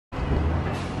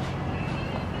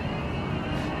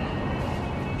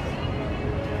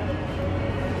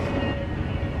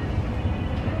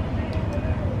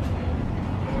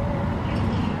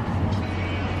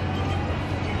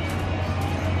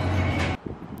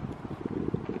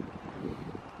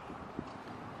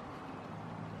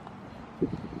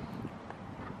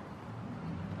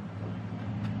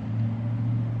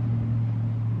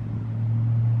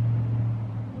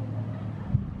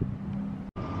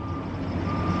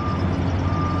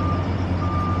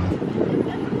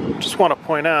Just want to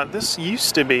point out, this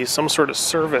used to be some sort of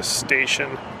service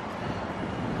station.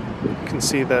 You can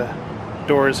see the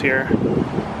doors here.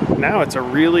 Now it's a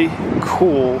really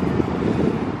cool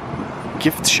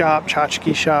gift shop,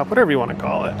 tchotchke shop, whatever you want to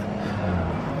call it.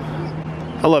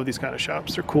 I love these kind of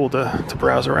shops. They're cool to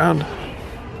browse around.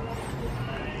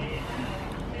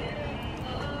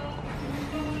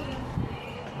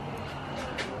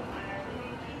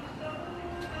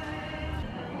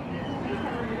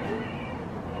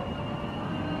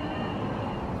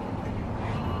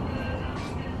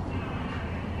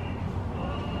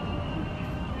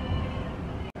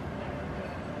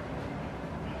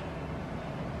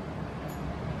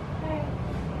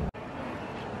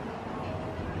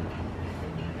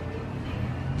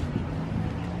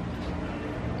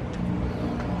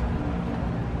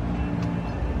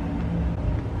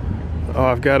 Oh,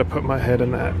 I've got to put my head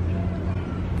in that.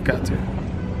 Got to.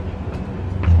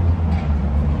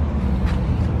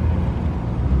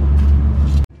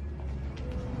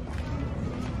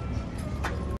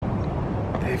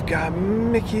 They've got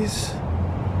Mickey's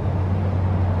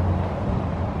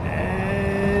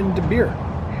and a beer.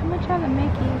 How much are the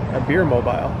Mickey's? A beer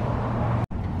mobile.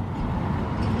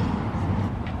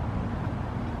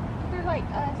 They're like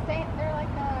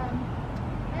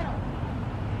metal.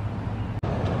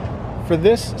 For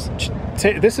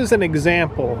this is an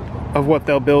example of what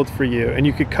they'll build for you, and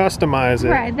you could customize it.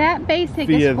 Right, that basic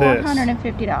is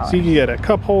 $450. So you can get a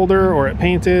cup holder or it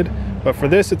painted, but for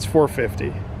this it's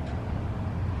 $450.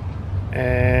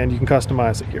 And you can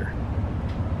customize it here.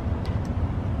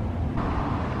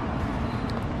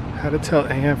 How to tell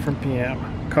AM from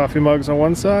PM. Coffee mugs on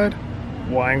one side,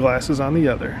 wine glasses on the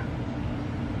other.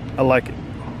 I like it.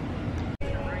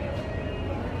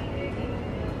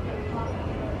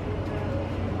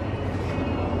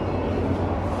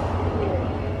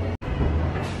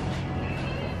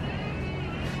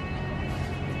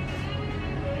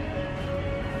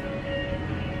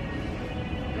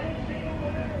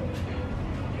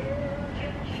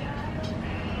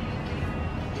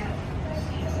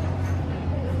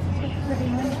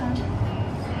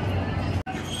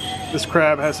 This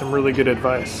crab has some really good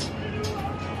advice.